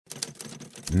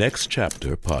Next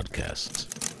Chapter Podcasts.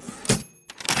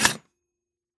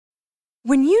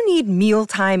 When you need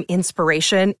mealtime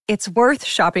inspiration, it's worth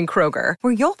shopping Kroger,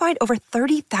 where you'll find over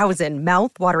 30,000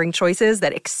 mouth-watering choices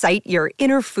that excite your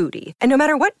inner foodie. And no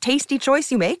matter what tasty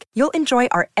choice you make, you'll enjoy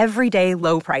our everyday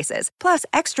low prices, plus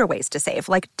extra ways to save,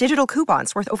 like digital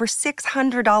coupons worth over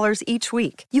 $600 each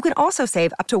week. You can also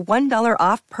save up to $1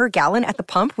 off per gallon at the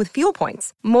pump with fuel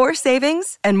points. More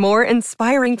savings and more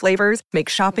inspiring flavors make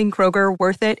shopping Kroger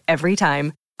worth it every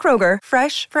time. Kroger,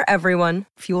 fresh for everyone.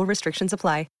 Fuel restrictions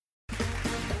apply.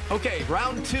 Okay,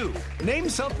 round two. Name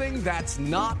something that's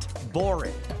not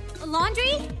boring. A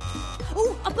laundry?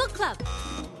 Ooh, a book club.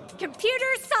 Computer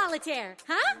solitaire,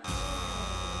 huh?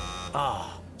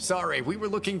 Ah, sorry, we were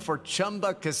looking for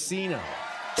Chumba Casino.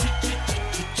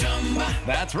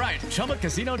 That's right,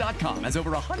 ChumbaCasino.com has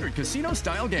over 100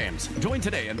 casino-style games. Join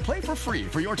today and play for free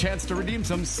for your chance to redeem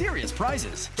some serious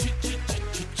prizes.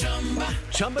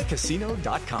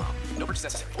 ChumbaCasino.com. No purchase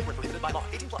necessary. Void where prohibited by law.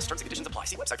 18+ terms and conditions apply.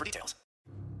 See website for details.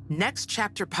 Next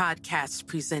Chapter Podcast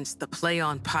presents the Play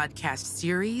On podcast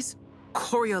series,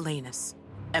 Coriolanus,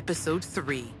 Episode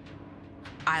 3.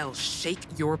 I'll Shake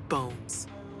Your Bones.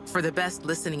 For the best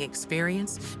listening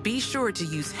experience, be sure to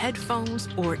use headphones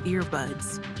or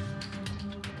earbuds.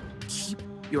 Keep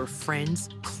your friends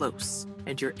close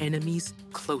and your enemies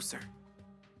closer.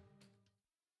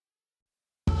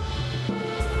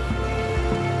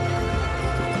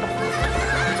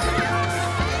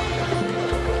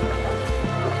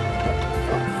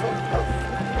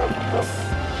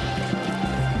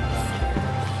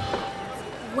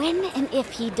 When and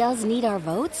if he does need our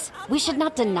votes, we should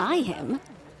not deny him.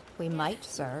 We might,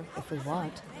 sir, if we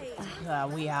want.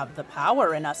 We have the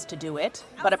power in us to do it,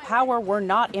 but a power we're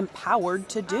not empowered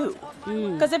to do.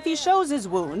 Because if he shows his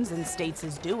wounds and states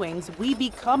his doings, we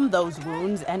become those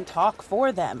wounds and talk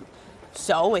for them.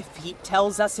 So if he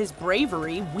tells us his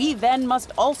bravery, we then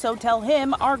must also tell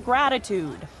him our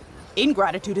gratitude.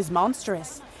 Ingratitude is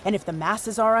monstrous. And if the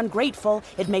masses are ungrateful,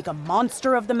 it'd make a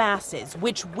monster of the masses,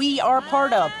 which we are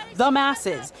part of, the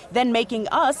masses, then making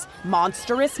us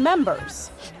monstrous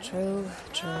members. True.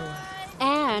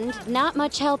 And not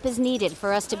much help is needed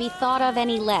for us to be thought of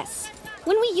any less.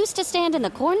 When we used to stand in the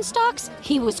corn stalks,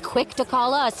 he was quick to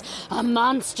call us a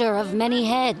monster of many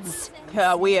heads.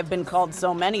 We have been called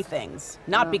so many things.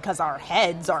 Not because our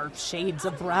heads are shades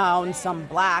of brown, some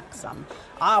black, some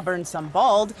auburn, some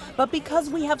bald, but because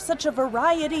we have such a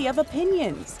variety of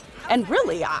opinions. And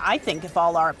really, I think if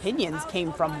all our opinions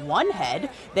came from one head,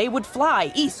 they would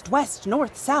fly east, west,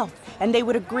 north, south, and they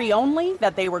would agree only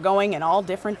that they were going in all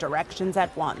different directions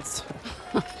at once.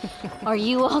 Are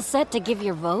you all set to give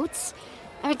your votes?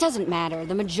 It doesn't matter.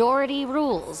 The majority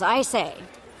rules, I say.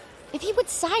 If he would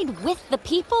side with the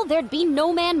people, there'd be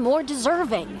no man more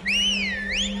deserving.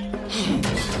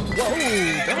 Whoa!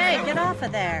 Hey, get off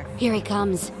of there. Here he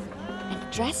comes,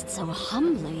 and dressed so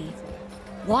humbly.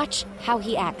 Watch how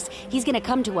he acts. He's gonna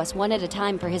come to us one at a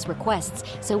time for his requests,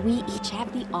 so we each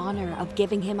have the honor of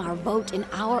giving him our vote in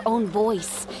our own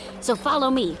voice. So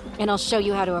follow me, and I'll show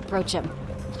you how to approach him.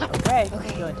 Okay,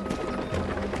 good.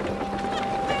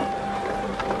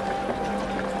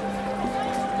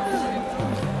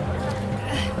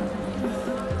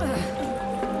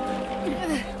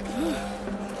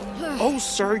 Oh,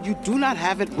 sir, you do not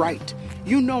have it right.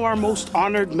 You know our most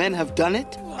honored men have done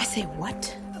it. I say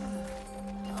what?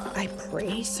 I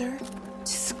pray, sir?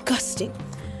 Disgusting.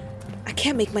 I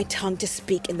can't make my tongue to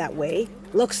speak in that way.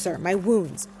 Look, sir, my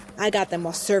wounds. I got them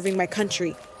while serving my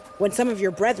country, when some of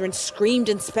your brethren screamed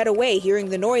and sped away, hearing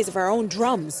the noise of our own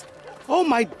drums. Oh,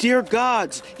 my dear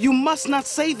gods, you must not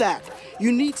say that.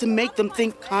 You need to make them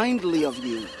think kindly of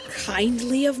you.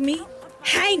 Kindly of me?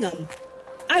 Hang 'em!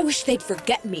 I wish they'd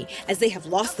forget me, as they have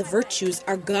lost the virtues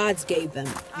our gods gave them.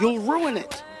 You'll ruin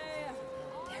it.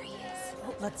 There he is.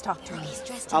 Oh, let's talk to him.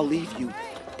 I'll leave you.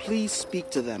 Please speak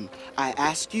to them. I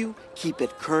ask you, keep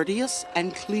it courteous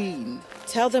and clean.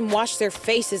 Tell them wash their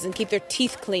faces and keep their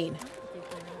teeth clean.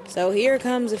 So here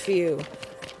comes a few.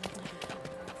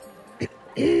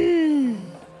 You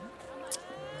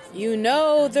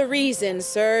know the reason,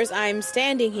 sirs, I'm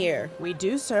standing here. We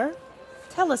do, sir.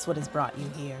 Tell us what has brought you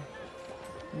here.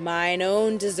 Mine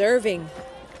own deserving.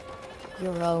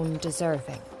 Your own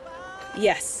deserving.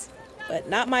 Yes, but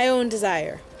not my own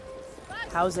desire.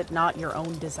 How's it not your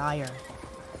own desire?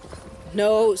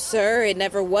 No, sir, it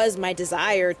never was my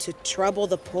desire to trouble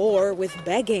the poor with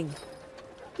begging.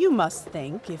 You must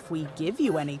think if we give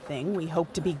you anything, we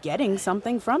hope to be getting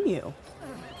something from you.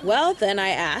 Well, then I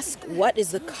ask, what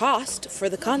is the cost for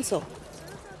the consul?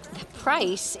 The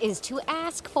price is to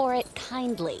ask for it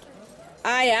kindly.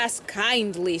 I ask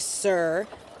kindly, sir,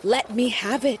 Let me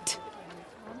have it.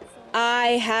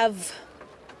 I have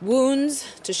wounds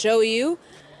to show you.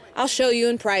 I'll show you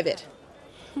in private.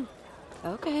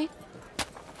 Okay.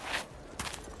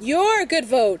 Your good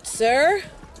vote, sir.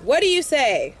 What do you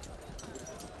say?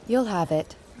 You'll have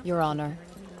it, Your Honor.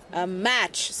 A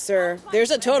match, sir.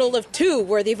 There's a total of 2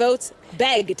 worthy votes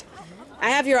begged. I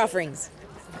have your offerings.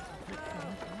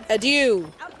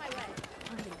 Adieu.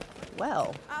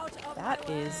 Well, that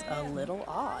is a little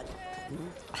odd.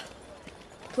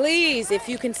 Please, if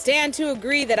you can stand to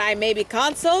agree that I may be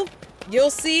consul, you'll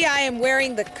see I am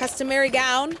wearing the customary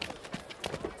gown.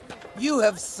 You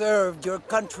have served your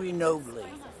country nobly,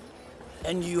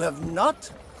 and you have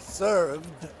not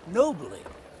served nobly.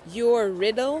 Your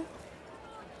riddle?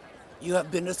 You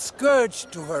have been a scourge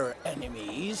to her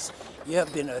enemies. You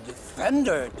have been a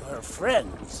defender to her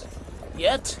friends.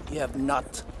 Yet you have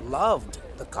not loved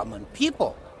the common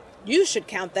people. You should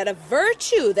count that a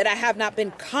virtue that I have not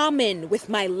been common with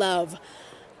my love.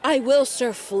 I will,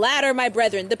 sir, flatter my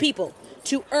brethren, the people,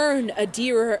 to earn a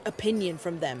dearer opinion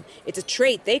from them. It's a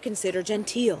trait they consider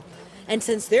genteel. And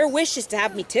since their wish is to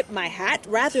have me tip my hat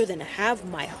rather than have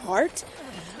my heart,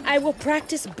 I will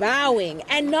practice bowing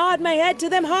and nod my head to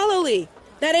them hollowly.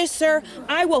 That is, sir,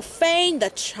 I will feign the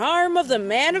charm of the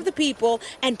man of the people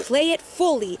and play it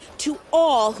fully to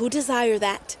all who desire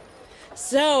that.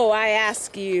 So I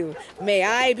ask you, may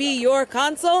I be your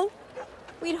consul?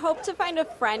 We'd hope to find a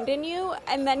friend in you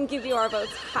and then give you our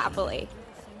votes happily.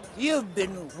 You've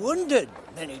been wounded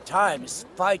many times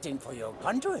fighting for your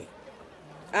country.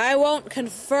 I won't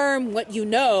confirm what you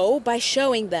know by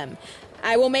showing them.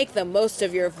 I will make the most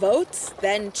of your votes,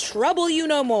 then trouble you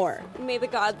no more. May the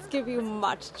gods give you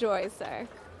much joy, sir.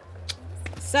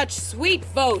 Such sweet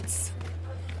votes.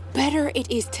 Better it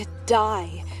is to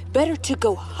die, better to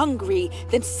go hungry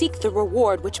than seek the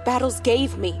reward which battles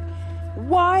gave me.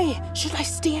 Why should I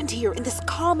stand here in this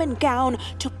common gown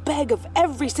to beg of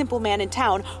every simple man in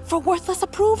town for worthless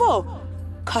approval?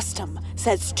 Custom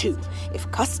says too.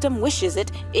 If custom wishes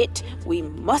it, we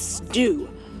must do.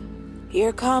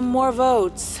 Here come more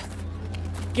votes.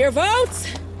 Your votes?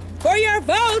 For your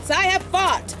votes I have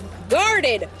fought.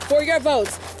 Guarded for your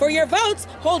votes. For your votes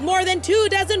hold more than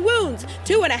 24 wounds.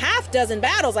 2.5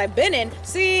 battles I've been in.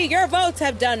 See, your votes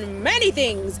have done many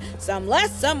things. Some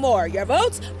less, some more. Your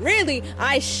votes? Really,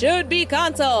 I should be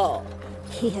consul.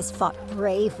 He has fought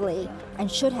bravely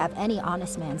and should have any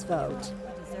honest man's vote.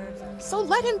 So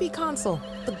let him be consul.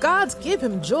 The gods give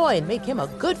him joy and make him a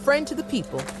good friend to the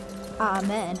people.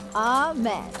 Amen.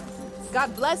 Amen.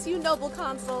 God bless you, noble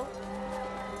consul.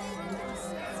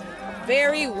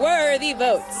 Very worthy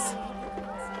votes.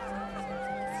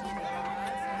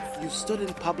 You stood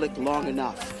in public long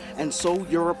enough, and so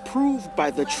you're approved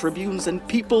by the tribunes and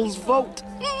people's vote.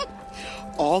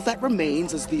 All that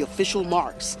remains is the official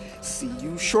marks. See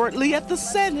you shortly at the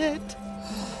Senate.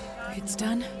 It's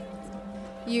done.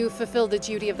 You fulfilled the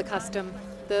duty of the custom.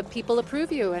 The people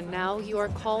approve you, and now you are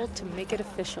called to make it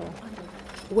official.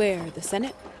 Where? The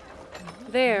Senate?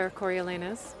 There,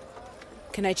 Coriolanus.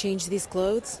 Can I change these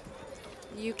clothes?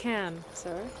 You can,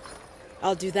 sir.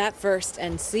 I'll do that first,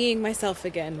 and seeing myself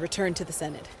again, return to the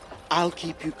Senate. I'll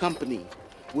keep you company.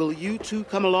 Will you two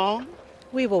come along?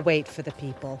 We will wait for the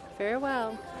people.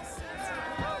 Farewell.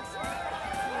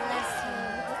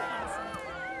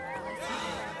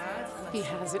 He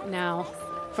has it now.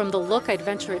 From the look, I'd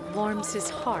venture it warms his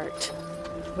heart.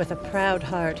 With a proud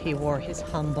heart, he wore his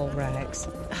humble rags.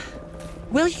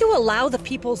 Will you allow the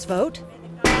people's vote?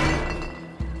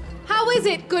 How is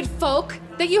it, good folk,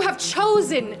 that you have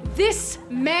chosen this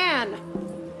man?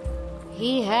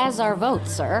 He has our vote,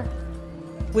 sir.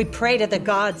 We pray to the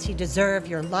gods he deserve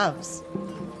your loves.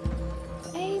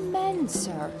 Amen,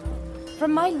 sir.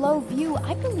 From my low view,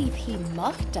 I believe he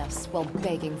mocked us while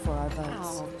begging for our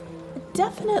votes.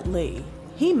 Definitely.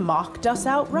 He mocked us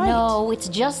outright. No, it's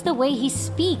just the way he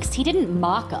speaks. He didn't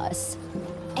mock us.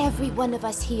 Every one of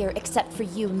us here, except for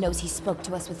you, knows he spoke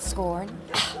to us with scorn.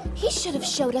 He should have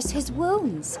showed us his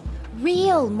wounds.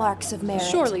 Real marks of merit.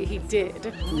 Surely he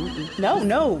did.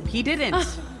 No, he didn't.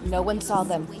 No one saw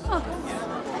them.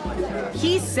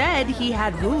 He said he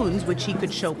had wounds which he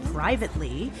could show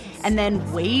privately, and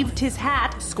then waved his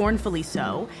hat, scornfully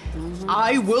so.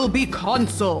 I will be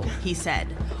consul, he said.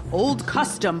 Old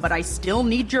custom, but I still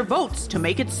need your votes to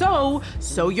make it so.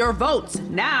 So your votes,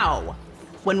 now.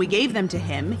 When we gave them to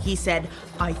him, he said,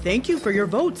 I thank you for your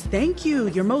votes. Thank you,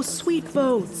 your most sweet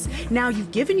votes. Now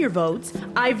you've given your votes,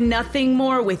 I've nothing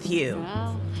more with you.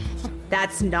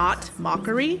 That's not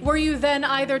mockery. Were you then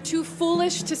either too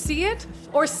foolish to see it,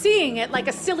 or seeing it like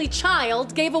a silly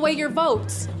child gave away your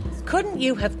votes? Couldn't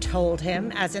you have told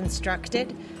him as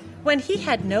instructed? When he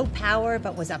had no power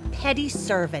but was a petty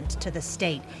servant to the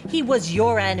state, he was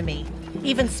your enemy,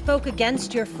 even spoke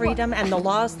against your freedom and the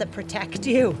laws that protect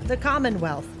you, the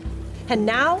Commonwealth. And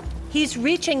now, he's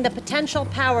reaching the potential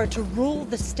power to rule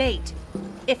the state.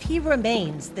 If he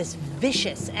remains this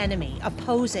vicious enemy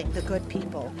opposing the good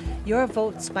people, your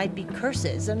votes might be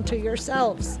curses unto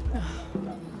yourselves.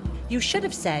 You should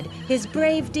have said, his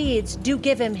brave deeds do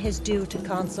give him his due to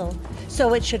consul.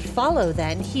 So it should follow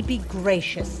then he be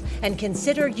gracious and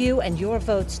consider you and your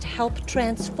votes to help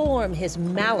transform his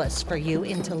malice for you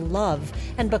into love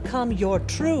and become your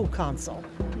true consul.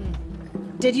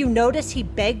 Did you notice he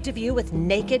begged of you with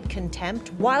naked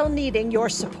contempt while needing your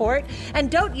support?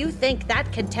 And don't you think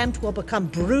that contempt will become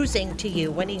bruising to you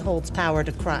when he holds power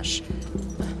to crush?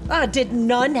 Did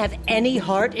none have any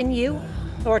heart in you?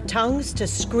 Or tongues to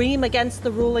scream against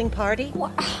the ruling party?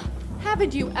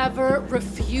 Haven't you ever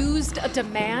refused a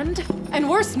demand? And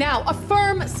worse now,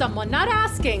 affirm someone, not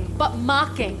asking, but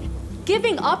mocking.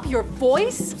 Giving up your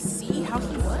voice? See how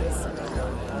he was?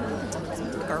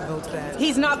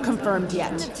 He's not confirmed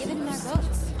yet.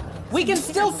 We can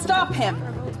still stop him.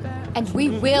 And we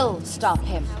will stop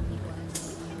him.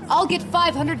 I'll get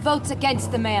 500 votes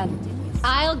against the man.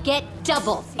 I'll get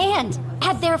double. And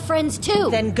add their friends too.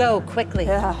 Then go quickly.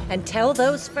 And tell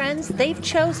those friends they've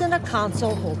chosen a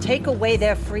consul who'll take away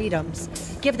their freedoms.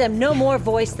 Give them no more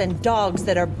voice than dogs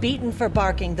that are beaten for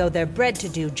barking, though they're bred to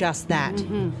do just that.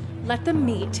 Let them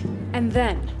meet, and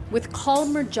then, with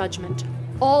calmer judgment,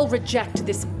 all reject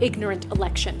this ignorant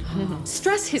election.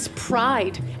 Stress his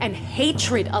pride and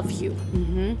hatred of you.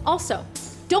 Also,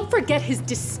 don't forget his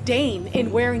disdain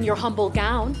in wearing your humble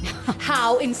gown.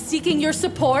 How, in seeking your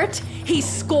support, he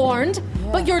scorned,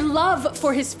 but your love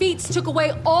for his feats took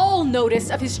away all notice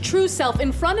of his true self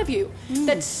in front of you,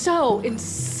 that so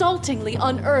insultingly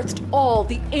unearthed all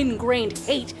the ingrained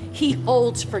hate he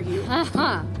holds for you.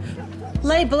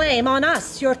 Lay blame on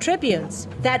us, your tribunes,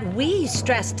 that we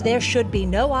stressed there should be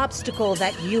no obstacle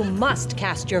that you must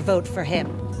cast your vote for him.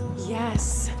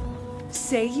 Yes.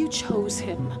 Say you chose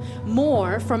him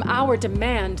more from our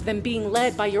demand than being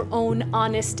led by your own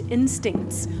honest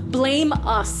instincts. Blame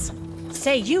us.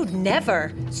 Say you'd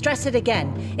never, stress it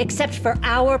again, except for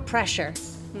our pressure.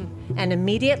 And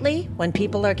immediately, when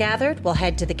people are gathered, we'll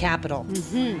head to the Capitol.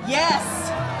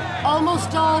 Yes!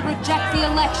 Almost all reject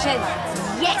the election.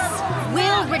 Yes,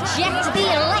 we'll reject the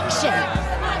election.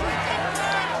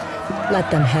 Let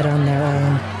them head on their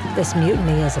own. This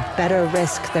mutiny is a better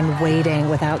risk than waiting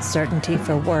without certainty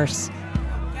for worse.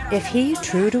 If he,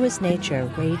 true to his nature,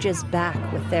 rages back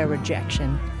with their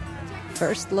rejection,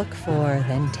 first look for,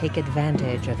 then take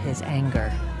advantage of his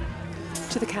anger.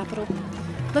 To the Capitol.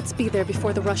 Let's be there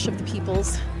before the rush of the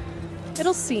peoples.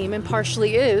 It'll seem, and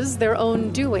partially is, their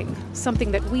own doing,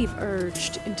 something that we've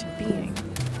urged into being.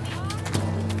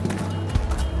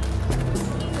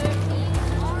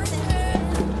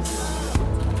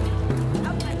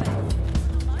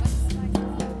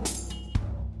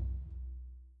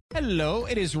 Hello,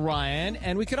 it is Ryan,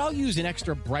 and we could all use an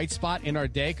extra bright spot in our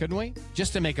day, couldn't we?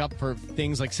 Just to make up for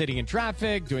things like sitting in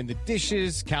traffic, doing the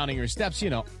dishes, counting your steps,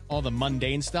 all the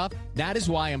mundane stuff. That is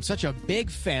why I'm such a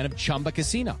big fan of Chumba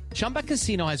Casino. Chumba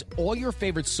Casino has all your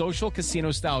favorite social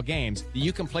casino-style games that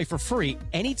you can play for free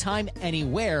anytime,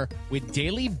 anywhere with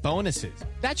daily bonuses.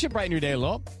 That should brighten your day a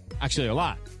little. Actually, a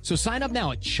lot. So sign up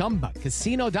now at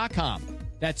ChumbaCasino.com.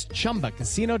 That's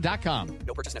ChumbaCasino.com.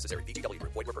 No purchase necessary. VGW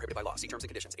Group. Void where prohibited by law. See terms and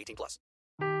conditions. 18+.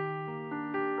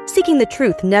 Seeking the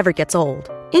truth never gets old.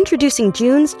 Introducing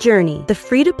June's Journey, the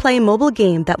free-to-play mobile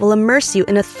game that will immerse you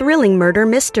in a thrilling murder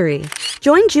mystery.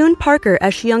 Join June Parker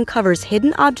as she uncovers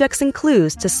hidden objects and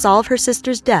clues to solve her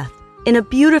sister's death in a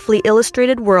beautifully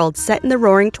illustrated world set in the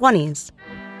Roaring '20s.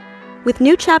 With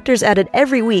new chapters added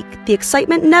every week, the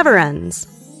excitement never ends.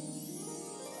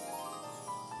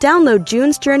 Download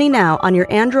June's Journey now on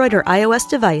your Android or iOS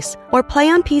device, or play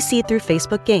on PC through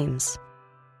Facebook Games.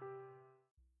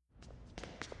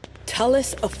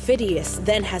 Tullus Ophidius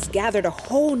then has gathered a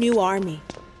whole new army.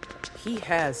 He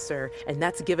has, sir, and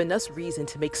that's given us reason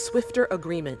to make swifter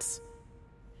agreements.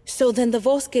 So then the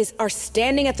Volsces are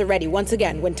standing at the ready once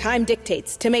again when time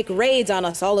dictates to make raids on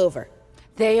us all over.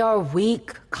 They are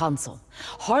weak, Consul.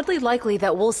 Hardly likely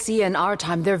that we'll see in our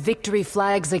time their victory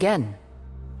flags again.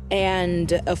 And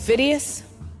Ophidius?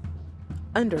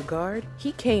 Under guard,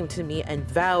 he came to me and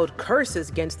vowed curses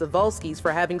against the Volsces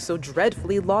for having so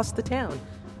dreadfully lost the town.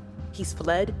 He's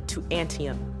fled to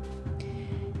Antium.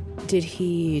 Did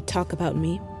he talk about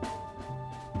me?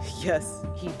 Yes,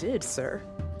 he did, sir.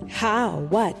 How?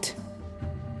 What?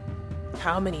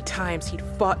 how many times he'd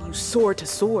fought you sword to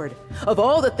sword. Of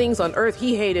all the things on earth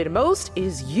he hated most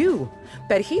is you.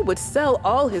 That he would sell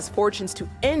all his fortunes to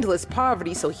endless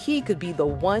poverty so he could be the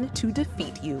one to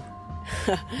defeat you.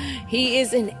 He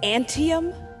is in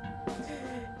Antium?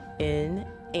 In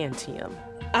Antium.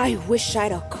 I wish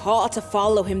I'd a call to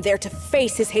follow him there to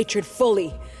face his hatred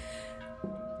fully.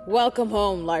 Welcome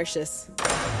home, Lartius.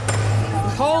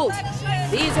 Behold,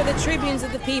 these are the tribunes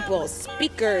of the people,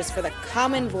 speakers for the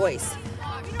common voice.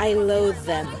 I loathe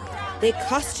them. They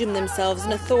costume themselves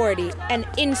in authority, an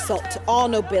insult to all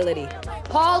nobility.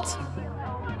 Halt!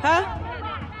 Huh?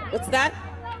 What's that?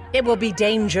 It will be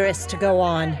dangerous to go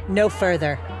on. No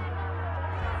further.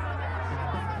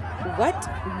 What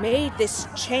made this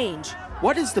change?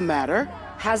 What is the matter?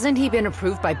 Hasn't he been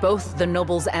approved by both the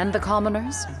nobles and the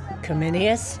commoners?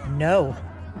 Cominius? No.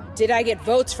 Did I get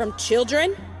votes from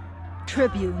children?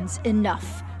 Tribunes,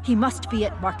 enough. He must be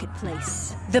at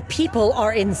Marketplace. The people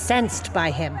are incensed by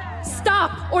him.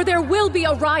 Stop, or there will be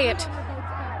a riot.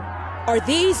 Are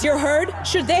these your herd?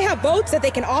 Should they have votes that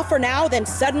they can offer now, then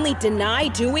suddenly deny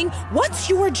doing? What's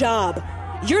your job?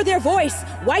 You're their voice.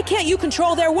 Why can't you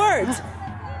control their words?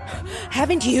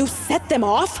 Haven't you set them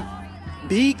off?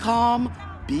 Be calm.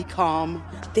 Be calm.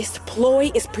 This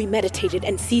ploy is premeditated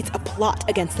and seeds a plot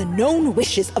against the known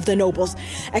wishes of the nobles.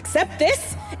 Accept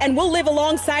this, and we'll live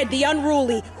alongside the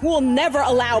unruly, who will never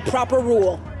allow proper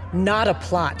rule. Not a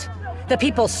plot. The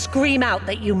people scream out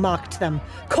that you mocked them.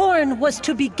 Corn was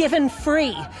to be given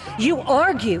free. You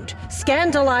argued,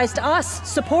 scandalized us,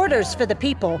 supporters for the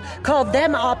people, called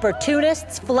them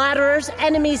opportunists, flatterers,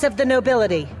 enemies of the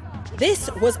nobility. This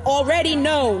was already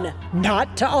known.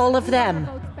 Not to all of them.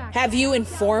 Have you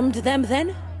informed them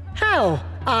then? How?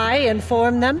 I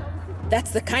inform them?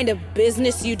 That's the kind of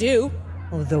business you do.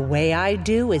 Oh, the way I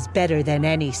do is better than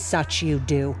any such you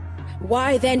do.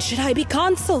 Why then should I be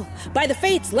consul? By the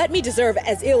fates, let me deserve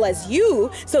as ill as you,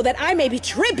 so that I may be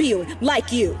tribune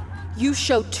like you. You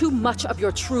show too much of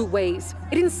your true ways.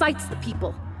 It incites the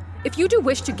people. If you do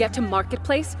wish to get to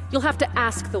Marketplace, you'll have to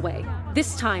ask the way.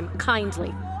 This time,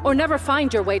 kindly. Or never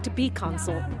find your way to be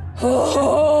consul.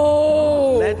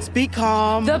 Oh! Let's be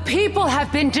calm. The people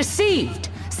have been deceived.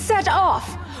 Set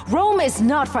off. Rome is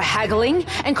not for haggling,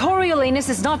 and Coriolanus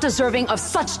is not deserving of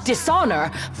such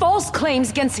dishonor, false claims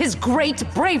against his great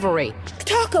bravery.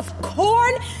 Talk of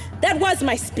corn? That was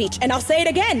my speech, and I'll say it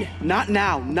again. Not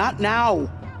now, not now.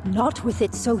 Not with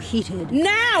it so heated.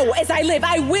 Now, as I live,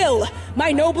 I will.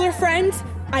 My nobler friends,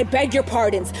 I beg your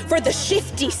pardons. For the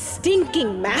shifty,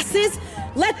 stinking masses,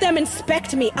 let them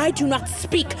inspect me. I do not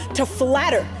speak to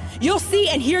flatter. You'll see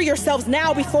and hear yourselves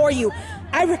now before you.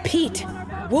 I repeat,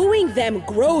 wooing them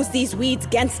grows these weeds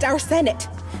against our Senate.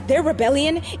 Their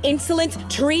rebellion, insolence,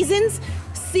 treasons,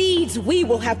 seeds we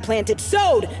will have planted,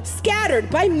 sowed, scattered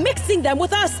by mixing them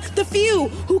with us, the few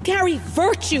who carry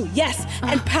virtue, yes,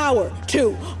 and power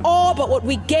too. All but what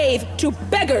we gave to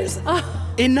beggars.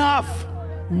 Enough!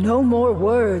 No more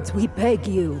words, we beg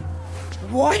you.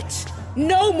 What?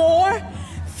 No more?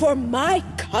 For my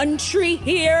country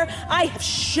here, I have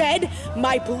shed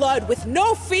my blood with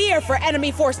no fear for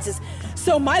enemy forces.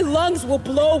 So my lungs will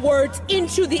blow words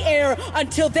into the air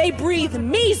until they breathe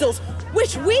measles,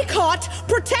 which we caught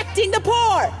protecting the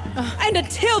poor, and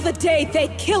until the day they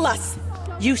kill us.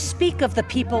 You speak of the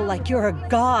people like you're a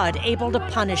god able to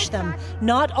punish them,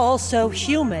 not also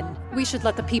human. We should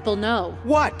let the people know.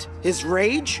 What? His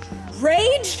rage?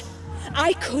 Rage?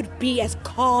 I could be as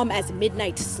calm as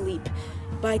midnight sleep.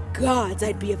 By gods,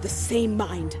 I'd be of the same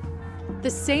mind. The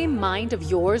same mind of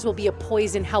yours will be a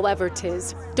poison however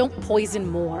 'tis. Don't poison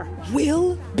more.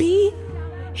 Will be?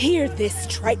 Hear this,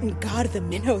 Triton god of the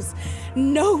minnows.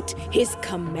 Note his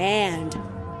command.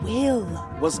 Will.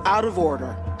 Was out of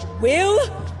order. Will?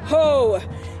 Ho!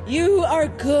 You are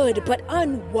good, but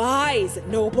unwise,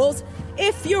 nobles.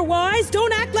 If you're wise,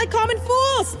 don't act like common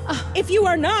fools. If you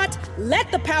are not, let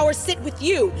the power sit with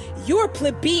you. You're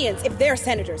plebeians if they're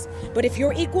senators. But if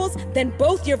you're equals, then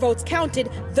both your votes counted,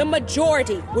 the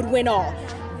majority would win all.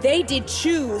 They did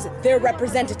choose their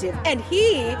representative, and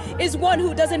he is one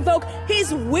who does invoke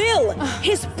his will,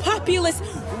 his populist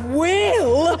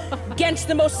will, against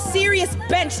the most serious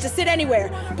bench to sit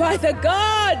anywhere. By the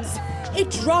gods!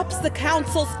 It drops the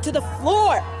councils to the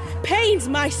floor. Pains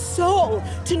my soul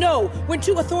to know when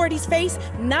two authorities face,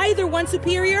 neither one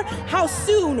superior, how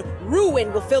soon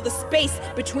ruin will fill the space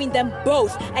between them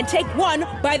both and take one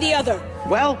by the other.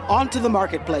 Well, on to the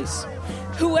marketplace.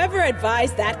 Whoever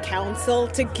advised that council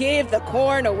to give the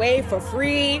corn away for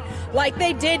free, like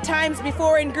they did times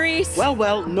before in Greece?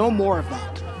 Well, no more of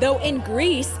that. Though in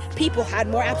Greece, people had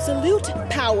more absolute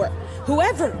power.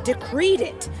 Whoever decreed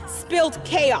it spilled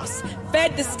chaos,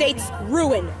 fed the state's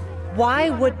ruin. Why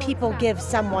would people give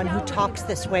someone who talks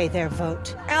this way their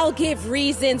vote? I'll give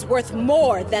reasons worth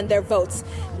more than their votes.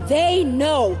 They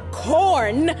know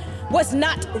corn was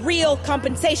not real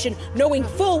compensation, knowing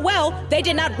full well they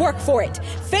did not work for it.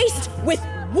 Faced with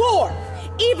war,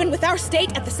 even with our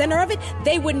state at the center of it,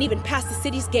 they wouldn't even pass the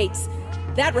city's gates.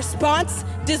 That response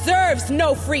deserves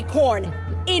no free corn.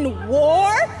 In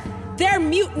war, their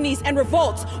mutinies and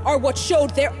revolts are what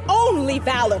showed their only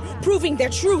valor, proving their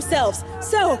true selves.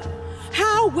 So,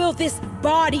 how will this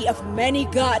body of many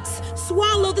guts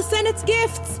swallow the Senate's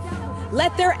gifts?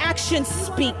 Let their actions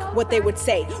speak what they would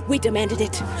say. We demanded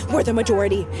it. We're the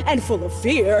majority. And full of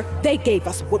fear, they gave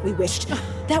us what we wished.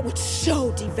 That would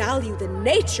so devalue the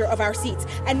nature of our seats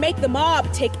and make the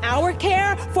mob take our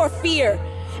care for fear.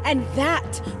 And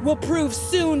that will prove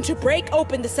soon to break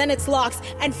open the Senate's locks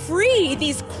and free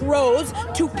these crows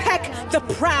to peck the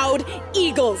proud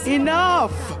eagles.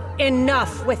 Enough!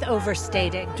 Enough with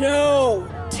overstating. No,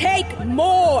 take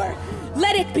more.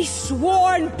 Let it be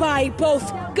sworn by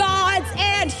both gods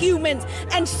and humans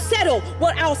and settle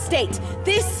what I'll state.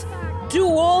 This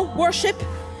dual worship,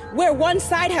 where one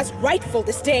side has rightful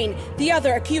disdain, the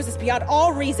other accuses beyond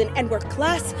all reason, and where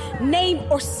class, name,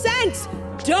 or sense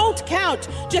don't count,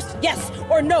 just yes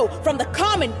or no from the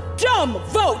common dumb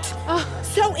vote.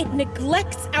 So it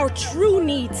neglects our true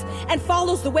needs and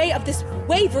follows the way of this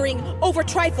wavering over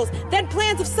trifles. Then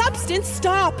plans of substance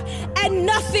stop, and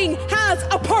nothing has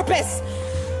a purpose.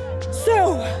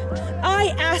 So,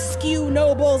 I ask you,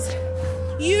 nobles,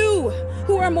 you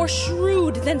who are more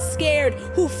shrewd than scared,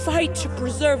 who fight to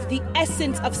preserve the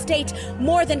essence of state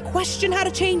more than question how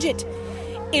to change it,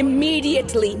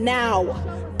 immediately now,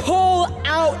 pull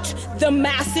out the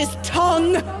masses'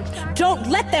 tongue. Don't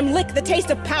let them lick the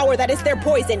taste of power that is their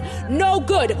poison. No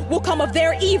good will come of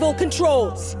their evil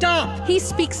control. Stop! He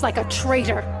speaks like a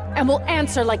traitor and will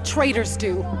answer like traitors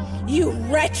do. You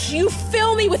wretch, you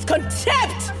fill me with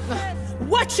contempt!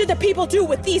 What should the people do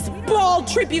with these bald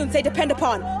tribunes they depend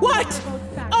upon? What?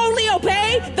 Only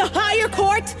obey the higher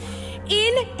court?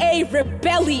 In a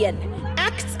rebellion,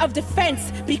 acts of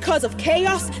defense because of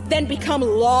chaos then become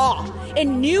law.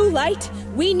 In new light,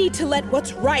 we need to let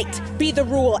what's right be the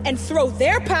rule and throw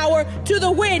their power to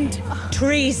the wind.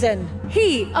 Treason.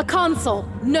 He, a consul.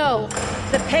 No.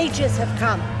 The pages have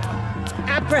come.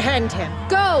 Apprehend him.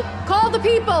 Go! Call the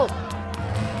people!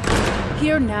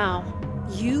 Here now,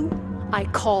 you I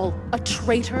call a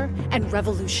traitor and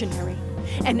revolutionary,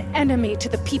 an enemy to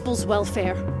the people's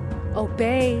welfare.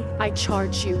 Obey, I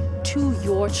charge you, to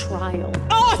your trial.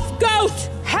 Off, goat!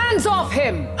 Hands off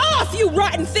him! Off, you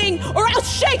rotten thing, or I'll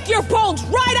shake your bones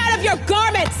right out of your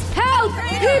garments! Help!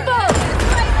 People!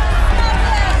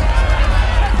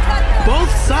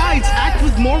 Both sides act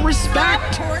with more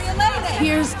respect.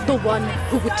 Here's the one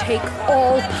who would take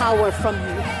all power from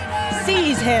you.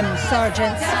 Seize him,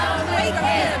 sergeants.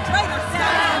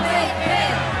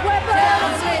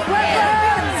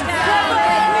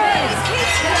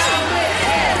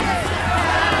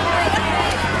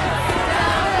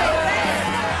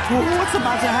 What's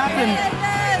about to happen?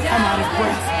 I'm out of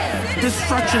breath.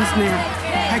 Destruction's near.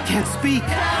 I can't speak.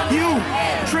 You,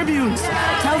 tribunes,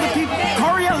 tell the people,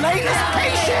 Coriolanus,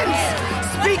 patience!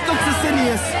 Speak,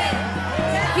 Luxicinius!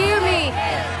 Hear me!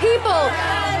 People!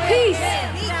 Peace!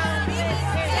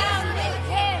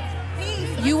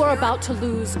 You are about to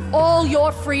lose all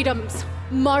your freedoms.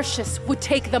 Marcius would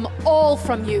take them all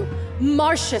from you.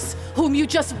 Marcius, whom you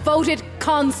just voted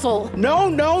consul. No,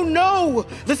 no, no!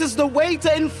 This is the way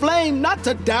to inflame, not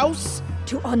to douse.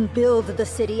 To unbuild the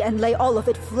city and lay all of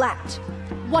it flat.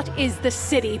 What is the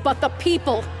city but the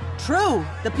people? True,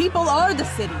 the people are the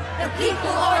city. The people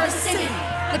are the city.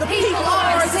 The people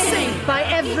are the city. By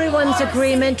everyone's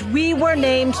agreement, we were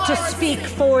named to speak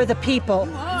for the people.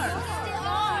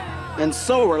 And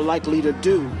so we're likely to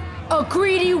do. A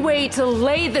greedy way to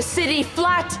lay the city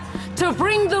flat, to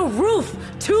bring the roof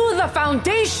to the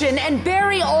foundation and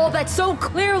bury all that so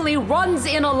clearly runs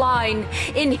in a line,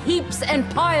 in heaps and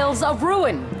piles of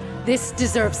ruin. This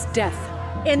deserves death.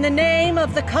 In the name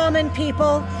of the common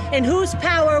people, in whose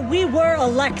power we were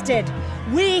elected,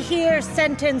 we here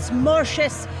sentence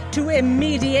Marcius to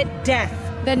immediate death.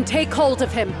 Then take hold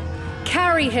of him,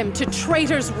 carry him to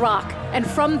Traitor's Rock, and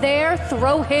from there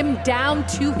throw him down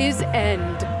to his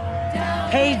end.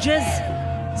 Pages,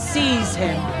 seize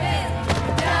him.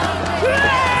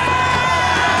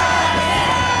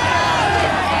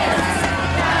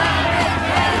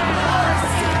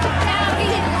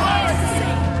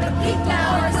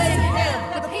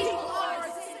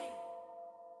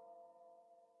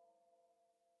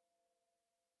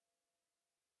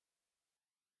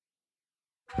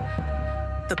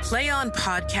 The Play On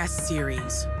podcast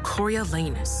series,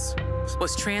 Coriolanus,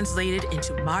 was translated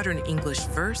into modern English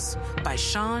verse by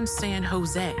Sean San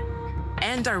Jose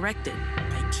and directed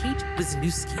by Kate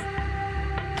Wisniewski.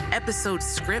 Episode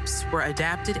scripts were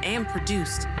adapted and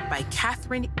produced by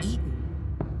Catherine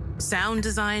Eaton. Sound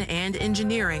design and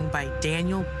engineering by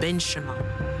Daniel Benjamin.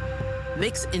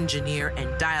 Mix engineer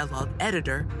and dialogue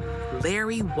editor,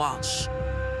 Larry Walsh.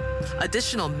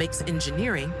 Additional mix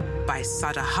engineering by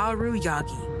Sadaharu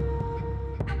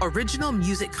Yagi. Original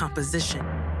music composition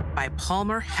by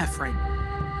Palmer Heffron.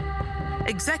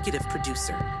 Executive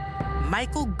producer,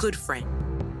 Michael Goodfriend.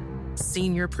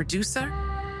 Senior producer,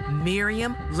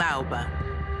 Miriam Lauba.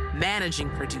 Managing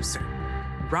producer,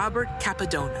 Robert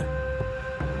Capadona.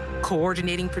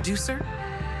 Coordinating producer,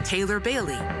 Taylor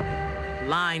Bailey.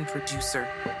 Line producer,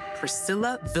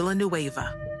 Priscilla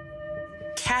Villanueva.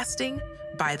 Casting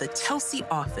by the Telsey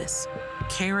office,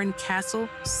 Karen Castle,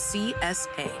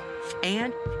 CSA,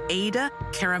 and Ada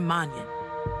Karamanyan.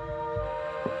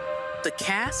 The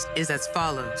cast is as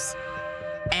follows: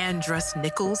 Andrus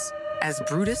Nichols as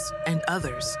Brutus and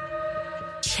others.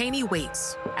 Cheney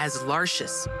Waits as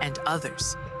Lartius and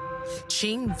others.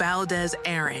 Ching Valdez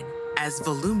Aaron as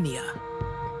Volumnia.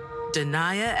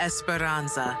 Danaya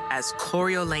Esperanza as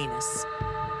Coriolanus.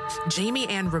 Jamie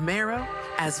Ann Romero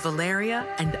as Valeria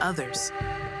and others.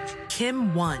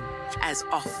 Kim Won as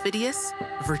Ophidius,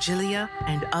 Virgilia,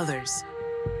 and others.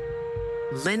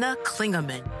 Lena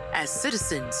Klingerman as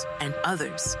Citizens and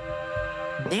others.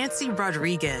 Nancy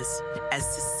Rodriguez as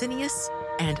Sicinius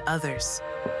and others.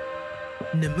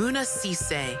 Namuna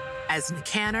Sise as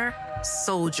Nicanor,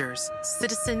 Soldiers,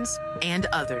 Citizens, and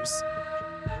others.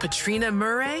 Patrina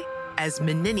Murray as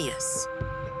Meninius.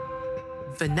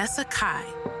 Vanessa Kai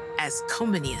as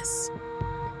Cominius.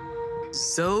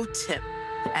 Zoe Tip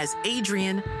as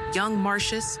Adrian, Young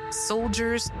Marcius,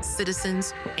 Soldiers,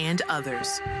 Citizens, and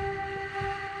others.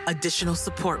 Additional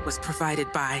support was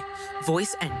provided by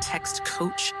voice and text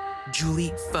coach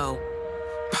Julie Foe.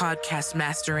 Podcast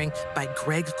mastering by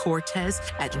Greg Cortez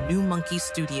at New Monkey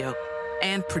Studio.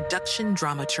 And production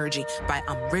dramaturgy by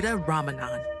Amrita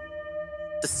Ramanan.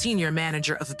 The Senior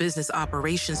Manager of Business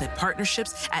Operations and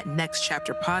Partnerships at Next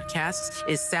Chapter Podcasts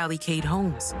is Sally Kate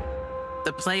Holmes.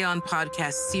 The Play On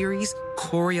podcast series,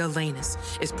 Coriolanus,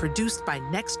 is produced by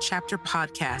Next Chapter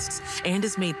Podcasts and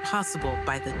is made possible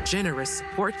by the generous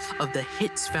support of the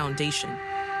HITS Foundation.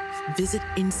 Visit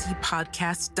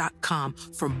ncpodcast.com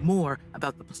for more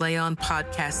about the Play On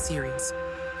podcast series.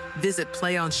 Visit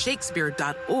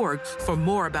playonshakespeare.org for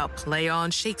more about Play On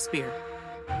Shakespeare.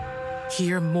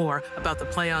 Hear more about the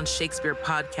Play On Shakespeare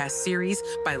podcast series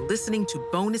by listening to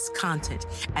bonus content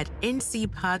at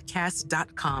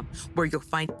ncpodcast.com, where you'll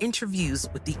find interviews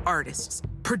with the artists,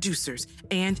 producers,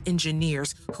 and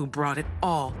engineers who brought it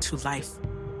all to life.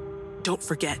 Don't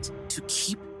forget to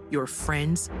keep your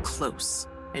friends close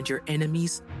and your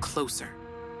enemies closer.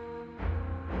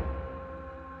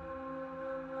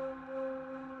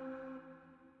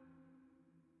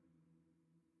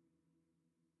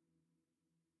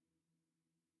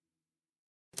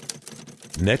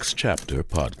 Next Chapter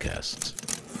Podcasts.